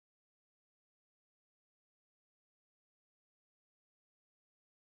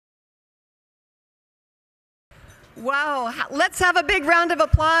Wow, let's have a big round of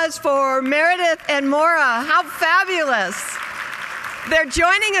applause for Meredith and Maura. How fabulous. They're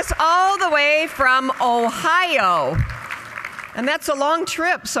joining us all the way from Ohio. And that's a long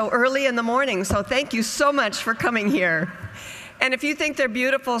trip so early in the morning, so thank you so much for coming here. And if you think they're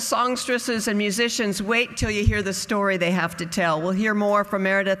beautiful songstresses and musicians, wait till you hear the story they have to tell. We'll hear more from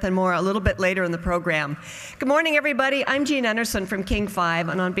Meredith and Maura a little bit later in the program. Good morning, everybody. I'm Jean Enersen from King 5,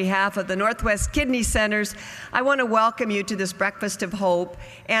 and on behalf of the Northwest Kidney Centers, I want to welcome you to this Breakfast of Hope,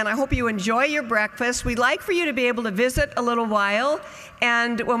 and I hope you enjoy your breakfast. We'd like for you to be able to visit a little while,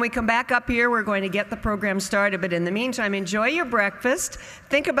 and when we come back up here, we're going to get the program started, but in the meantime, enjoy your breakfast.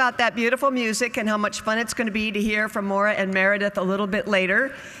 Think about that beautiful music and how much fun it's going to be to hear from Maura and Meredith a little bit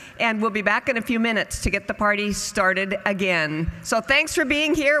later, and we'll be back in a few minutes to get the party started again. So thanks for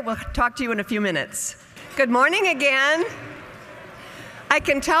being here. We'll talk to you in a few minutes. Good morning again. I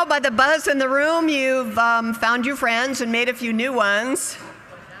can tell by the buzz in the room you've found your friends and made a few new ones.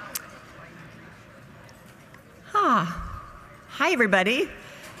 Hi, everybody.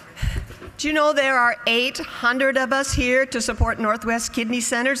 Do you know there are 800 of us here to support Northwest Kidney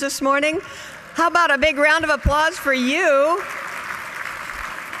Centers this morning? How about a big round of applause for you?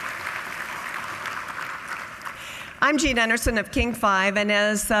 I'm Jean Enersen of King 5, and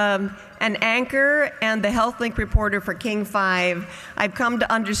as an anchor and the Health Link reporter for King 5, I've come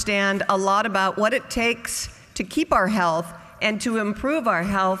to understand a lot about what it takes to keep our health and to improve our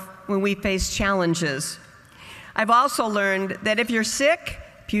health when we face challenges. I've also learned that if you're sick,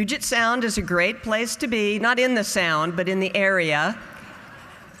 Puget Sound is a great place to be, not in the Sound, but in the area.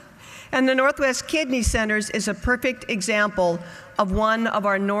 And the Northwest Kidney Centers is a perfect example of one of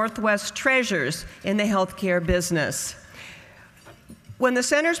our Northwest treasures in the healthcare business. When the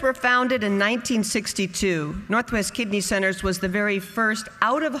centers were founded in 1962, Northwest Kidney Centers was the very first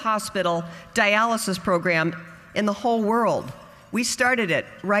out-of-hospital dialysis program in the whole world. We started it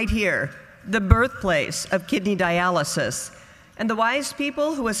right here, the birthplace of kidney dialysis. And the wise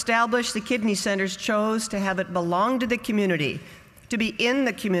people who established the kidney centers chose to have it belong to the community, to be in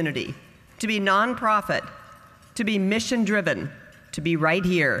the community, to be nonprofit, to be mission-driven, to be right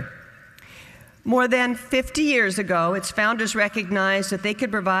here. More than 50 years ago, its founders recognized that they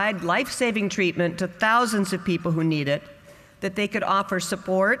could provide life-saving treatment to thousands of people who need it, that they could offer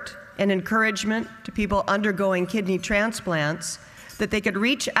support and encouragement to people undergoing kidney transplants, that they could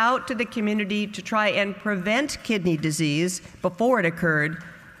reach out to the community to try and prevent kidney disease before it occurred,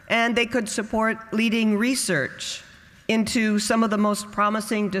 and they could support leading research into some of the most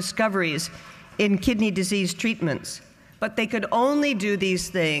promising discoveries in kidney disease treatments. But they could only do these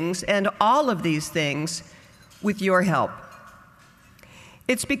things, and all of these things, with your help.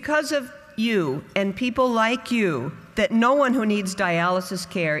 It's because of you and people like you that no one who needs dialysis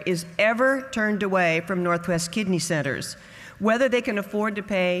care is ever turned away from Northwest Kidney Centers, whether they can afford to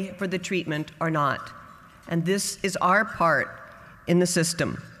pay for the treatment or not. And this is our part in the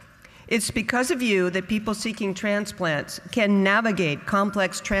system. It's because of you that people seeking transplants can navigate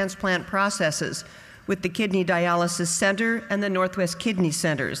complex transplant processes with the Kidney Dialysis Center and the Northwest Kidney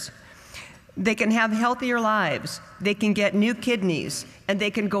Centers. They can have healthier lives, they can get new kidneys, and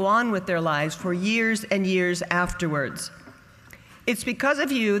they can go on with their lives for years and years afterwards. It's because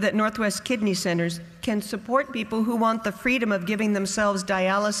of you that Northwest Kidney Centers can support people who want the freedom of giving themselves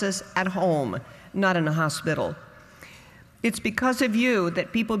dialysis at home, not in a hospital. It's because of you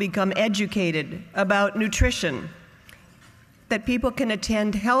that people become educated about nutrition, that people can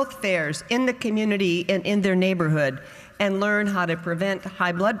attend health fairs in the community and in their neighborhood and learn how to prevent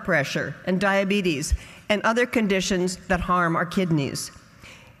high blood pressure and diabetes and other conditions that harm our kidneys.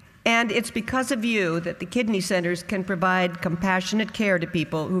 And it's because of you that the kidney centers can provide compassionate care to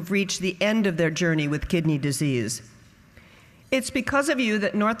people who've reached the end of their journey with kidney disease. It's because of you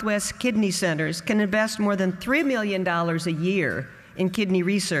that Northwest Kidney Centers can invest more than $3 million a year in kidney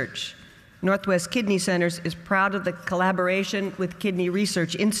research. Northwest Kidney Centers is proud of the collaboration with Kidney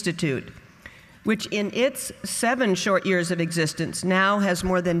Research Institute, which in its 7 short years of existence now has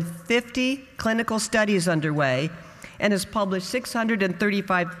more than 50 clinical studies underway and has published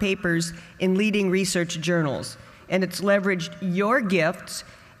 635 papers in leading research journals. And it's leveraged your gifts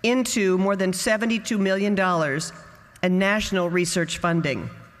into more than $72 million in national research funding.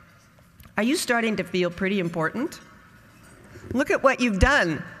 Are you starting to feel pretty important? Look at what you've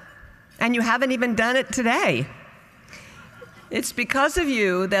done. And you haven't even done it today. It's because of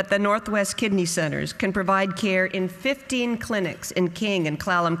you that the Northwest Kidney Centers can provide care in 15 clinics in King and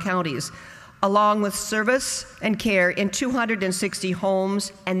Clallam counties, along with service and care in 260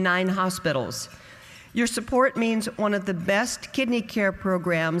 homes and 9 hospitals. Your support means one of the best kidney care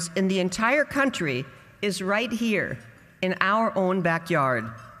programs in the entire country is right here in our own backyard.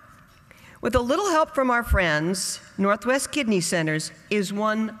 With a little help from our friends, Northwest Kidney Centers is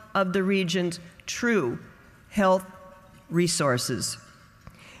one of the region's true health resources.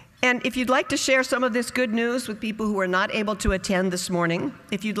 And if you'd like to share some of this good news with people who are not able to attend this morning,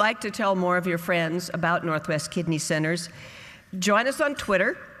 if you'd like to tell more of your friends about Northwest Kidney Centers, join us on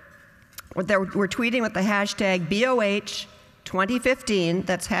Twitter. We're tweeting with the hashtag BOH2015.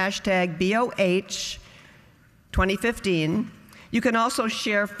 That's hashtag BOH2015. You can also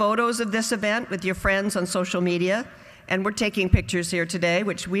share photos of this event with your friends on social media. And we're taking pictures here today,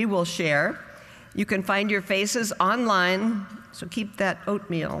 which we will share. You can find your faces online, so keep that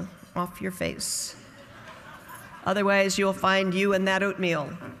oatmeal off your face. Otherwise, you'll find you and that oatmeal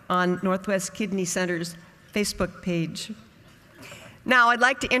on Northwest Kidney Center's Facebook page. Now, I'd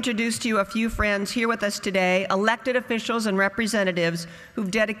like to introduce to you a few friends here with us today, elected officials and representatives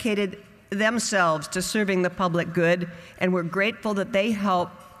who've dedicated themselves to serving the public good, and we're grateful that they help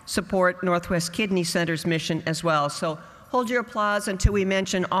support Northwest Kidney Center's mission as well. So hold your applause until we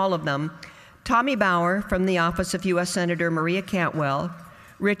mention all of them. Tommy Bauer from the Office of U.S. Senator Maria Cantwell,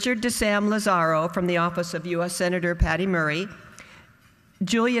 Richard DeSam Lazaro from the Office of U.S. Senator Patty Murray,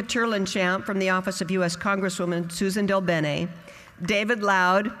 Julia Turlinchamp from the Office of U.S. Congresswoman Susan DelBene, David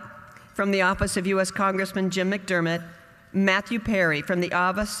Loud from the Office of U.S. Congressman Jim McDermott, Matthew Perry from the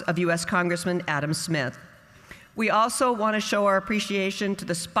Office of U.S. Congressman Adam Smith. We also want to show our appreciation to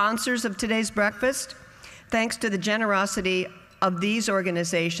the sponsors of today's breakfast. Thanks to the generosity of these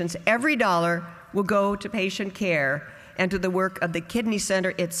organizations, every dollar will go to patient care and to the work of the Kidney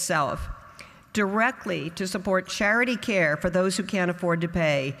Center itself, directly to support charity care for those who can't afford to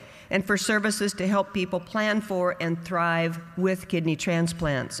pay, and for services to help people plan for and thrive with kidney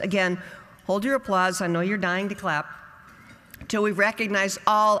transplants. Again, hold your applause. I know you're dying to clap. Till we recognize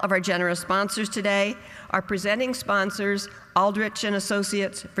all of our generous sponsors today, our presenting sponsors, Aldrich and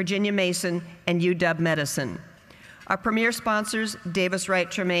Associates, Virginia Mason, and UW Medicine. Our premier sponsors, Davis Wright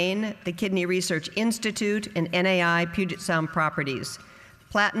Tremaine, the Kidney Research Institute, and NAI Puget Sound Properties.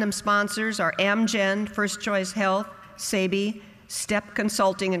 Platinum sponsors are Amgen, First Choice Health, SABI, Step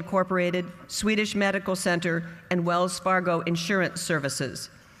Consulting Incorporated, Swedish Medical Center, and Wells Fargo Insurance Services.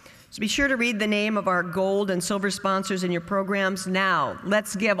 So be sure to read the name of our gold and silver sponsors in your programs now.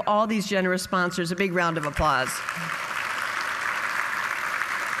 Let's give all these generous sponsors a big round of applause.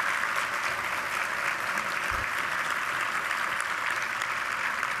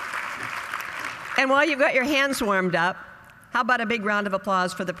 And while you've got your hands warmed up, how about a big round of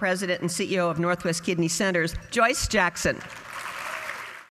applause for the President and CEO of Northwest Kidney Centers, Joyce Jackson.